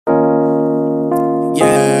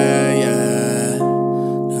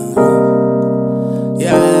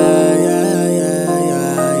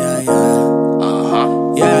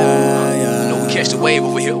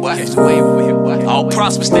Catch the wave over here, boy. All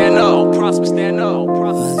prosper, stand up. All prosper, stand up. All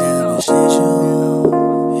prosper, stand up.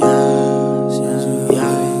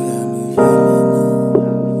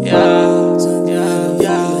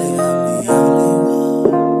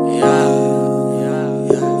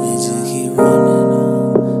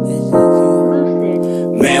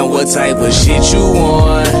 Man, what type of shit you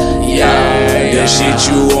on? The shit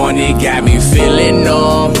you on, it got me feeling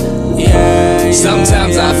numb.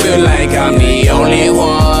 Sometimes I feel like I'm the only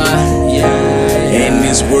one. In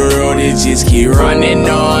this world, it just keep running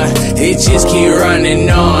on. It just keep running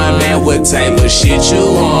on. Man, what type of shit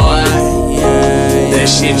you on? The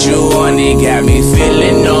shit you on, it got me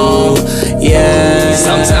feeling numb.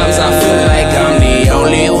 Sometimes I feel like I'm the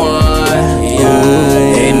only one.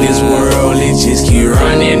 In this world, it just keep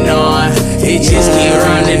running on. It just keep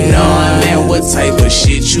running on. Man, what type of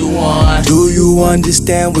shit you want? Do you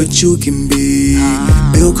understand what you can be?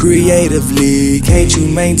 Build creatively. Can't you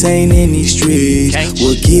maintain in these streets?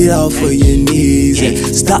 Well, get off of your knees and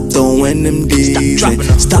stop throwing them D's and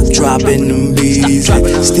stop dropping them B's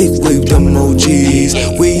and stick with them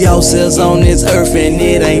OGs. We ourselves on this earth and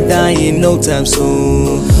it ain't dying no time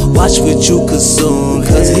soon. Watch what you consume,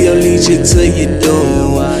 cause he'll lead you to your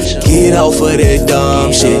doom. Get off of that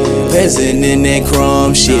dumb shit, peasant in that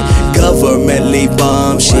crumb shit, governmentally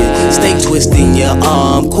bomb shit. Stay twisting your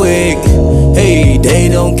arm quick. Hey, they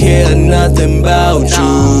don't care nothing about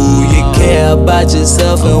you. You care about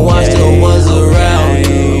yourself and watch the ones around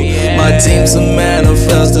you. My team's some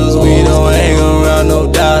manifestos, we don't hang around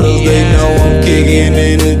no doubters. They know I'm kicking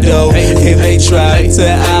in the dough. If they try to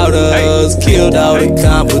out us, killed all the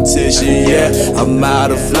competition. I'm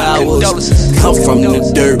out of flowers, come from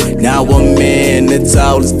the dirt, now I'm in the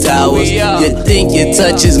tallest towers. You think your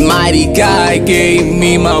touch is mighty, God gave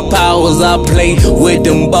me my powers. I play with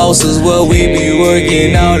them bosses, well we be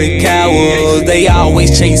working all the cowards. They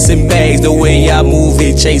always chasing bags, the way I move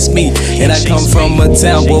it chase me. And I come from a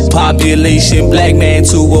town with population, black man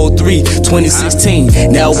 203,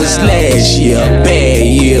 2016. Now it's last year, bad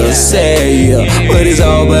year, sad year, but it's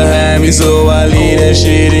all behind me, so I leave that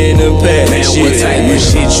shit in the past. Man, what type of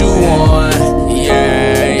shit you on?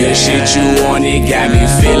 The shit you on, it got me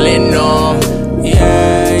feeling numb.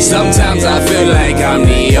 Sometimes I feel like I'm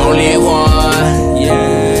the only one.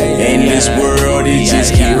 In this world, it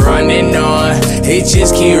just keep running on. It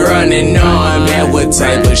just keep running on. Man, what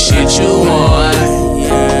type of shit you on?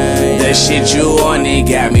 The shit you on, it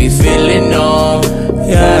got me feeling numb.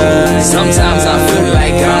 Sometimes I feel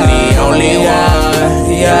like I'm the only one.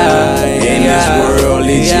 In this world,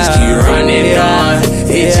 it just keep running on.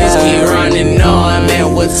 It just keep running on.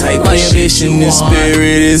 Man, what type of shit you want? My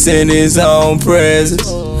spirit is in his own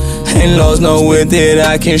presence. Ain't lost no with it,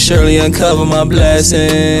 I can surely uncover my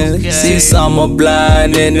blessings. See, some are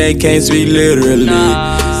blind and they can't speak literally.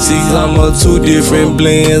 See, some are two different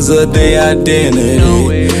blends of their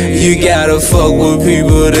identity. You gotta fuck with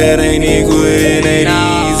people that ain't equal, it ain't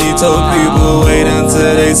easy. Told people wait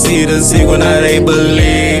until they see the sequel, now they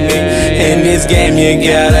believe me. In this game you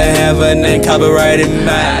gotta have a name, copyrighted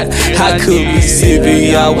mine. I could be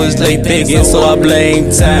sippy, I was late thinking, so I blame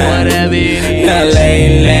time. Now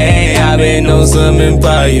lately, I've been on some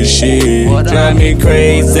empire shit. Drive me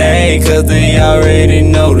crazy, cause they already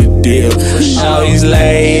know the deal. All these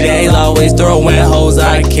ladies always throwing hoes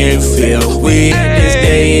I can't feel. We in this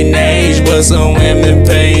day and age, but some women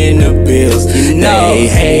paying the bills. They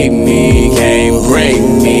hate me, can't break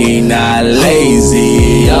me, not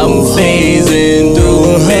lazy. I'm phasing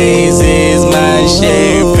through mazes, my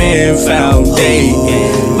shaping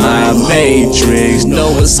foundation, my matrix,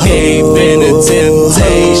 no escaping the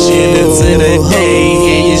temptation until the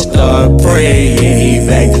day you start praying, he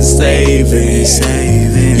back to saving.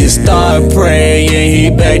 You start praying, he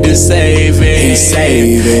back to saving. You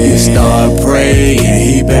start praying,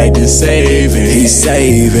 he back to saving. You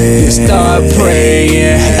start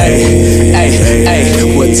praying, hey,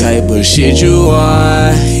 what type of shit you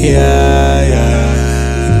want?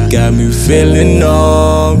 Got me feeling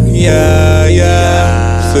numb,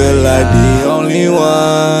 feel like the only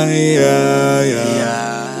one,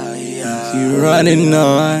 keep running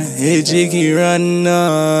on, it just keep running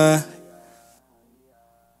on.